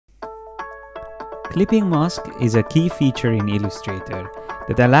Clipping mask is a key feature in Illustrator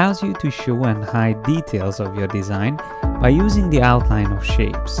that allows you to show and hide details of your design by using the outline of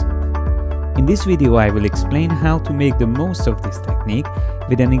shapes. In this video, I will explain how to make the most of this technique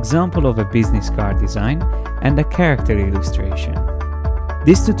with an example of a business card design and a character illustration.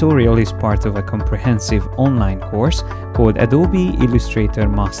 This tutorial is part of a comprehensive online course called Adobe Illustrator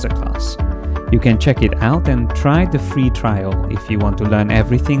MasterClass. You can check it out and try the free trial if you want to learn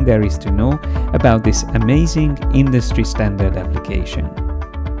everything there is to know about this amazing industry standard application.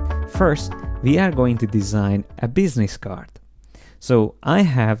 First, we are going to design a business card. So I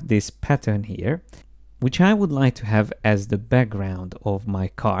have this pattern here, which I would like to have as the background of my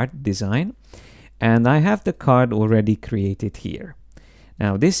card design. And I have the card already created here.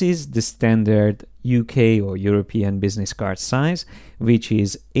 Now this is the standard UK or European business card size, which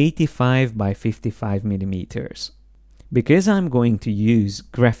is 85 by 55 millimeters. Because I'm going to use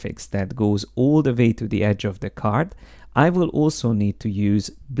graphics that goes all the way to the edge of the card, I will also need to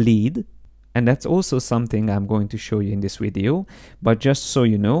use bleed. And that's also something I'm going to show you in this video. But just so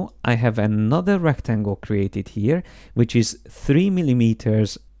you know, I have another rectangle created here, which is 3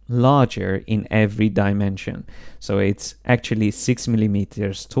 millimeters larger in every dimension. So it's actually 6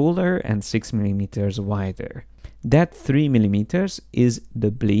 millimeters taller and 6 millimeters wider. That 3 millimeters is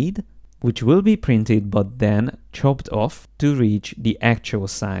the bleed, which will be printed but then chopped off to reach the actual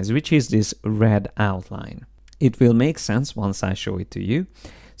size, which is this red outline. It will make sense once I show it to you.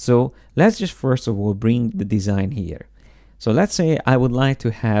 So let's just first of all bring the design here. So let's say I would like to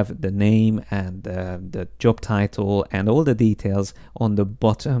have the name and the job title and all the details on the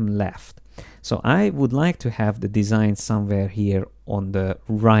bottom left. So I would like to have the design somewhere here on the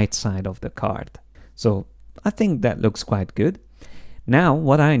right side of the card. So I think that looks quite good. Now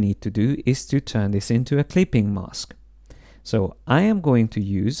what I need to do is to turn this into a clipping mask. So I am going to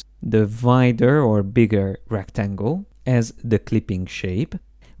use the wider or bigger rectangle as the clipping shape,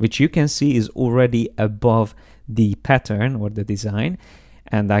 which you can see is already above the pattern or the design,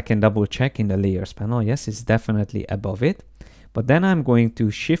 and I can double check in the layers panel. Yes, it's definitely above it. But then I'm going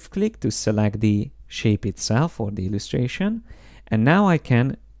to shift click to select the shape itself or the illustration, and now I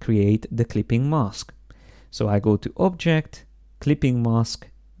can create the clipping mask. So I go to Object, Clipping Mask,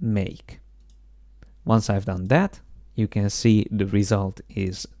 Make. Once I've done that, you can see the result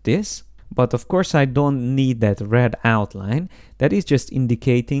is this. But of course I don't need that red outline. That is just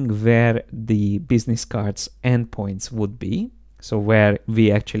indicating where the business card's endpoints would be. So where we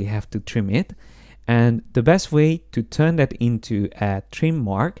actually have to trim it. And the best way to turn that into a trim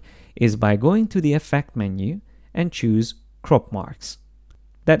mark is by going to the Effect menu and choose Crop Marks.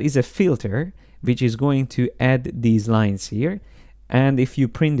 That is a filter which is going to add these lines here. And if you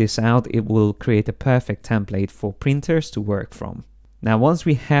print this out, it will create a perfect template for printers to work from. Now, once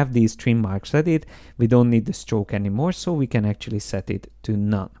we have these trim marks added, we don't need the stroke anymore, so we can actually set it to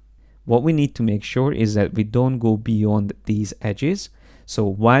none. What we need to make sure is that we don't go beyond these edges. So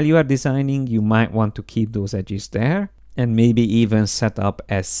while you are designing, you might want to keep those edges there and maybe even set up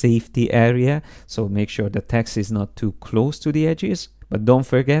a safety area. So make sure the text is not too close to the edges, but don't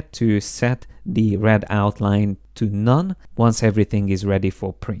forget to set the red outline to none once everything is ready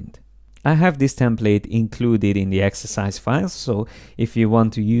for print. I have this template included in the exercise files, so if you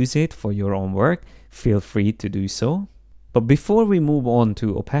want to use it for your own work, feel free to do so. But before we move on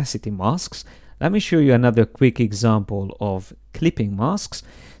to opacity masks, let me show you another quick example of clipping masks.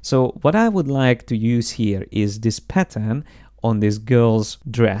 So what I would like to use here is this pattern on this girl's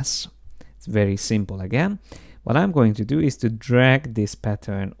dress. It's very simple again. What I'm going to do is to drag this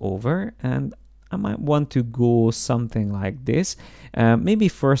pattern over, and I might want to go something like this. Maybe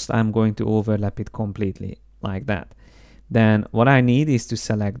first I'm going to overlap it completely like that. Then what I need is to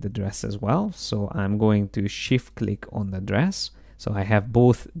select the dress as well. So I'm going to shift click on the dress. So I have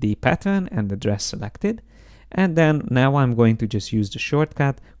both the pattern and the dress selected. And then now I'm going to just use the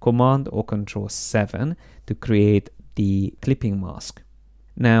shortcut Command or Control 7 to create the clipping mask.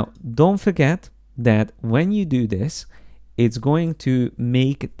 Now don't forget that when you do this, it's going to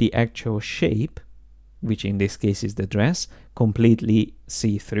make the actual shape, which in this case is the dress, completely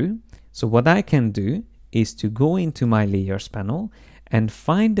see-through. So what I can do is to go into my layers panel and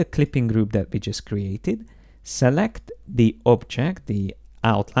find the clipping group that we just created, select the object, the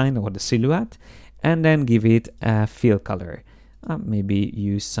outline or the silhouette, and then give it a fill color. Maybe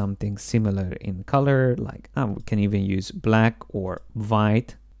use something similar in color, like we can even use black or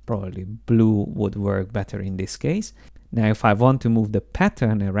white. Probably blue would work better in this case. Now, if I want to move the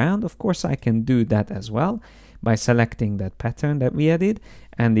pattern around, of course, I can do that as well by selecting that pattern that we added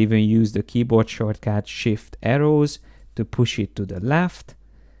and even use the keyboard shortcut Shift arrows to push it to the left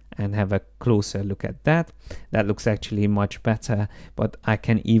and have a closer look at that. That looks actually much better, but I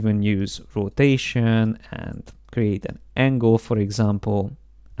can even use rotation and create an angle, for example,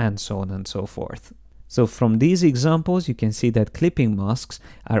 and so on and so forth. So from these examples, you can see that clipping masks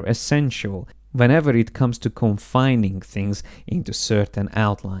are essential whenever it comes to confining things into certain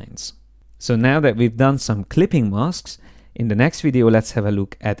outlines. So now that we've done some clipping masks, in the next video, let's have a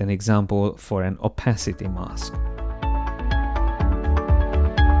look at an example for an opacity mask.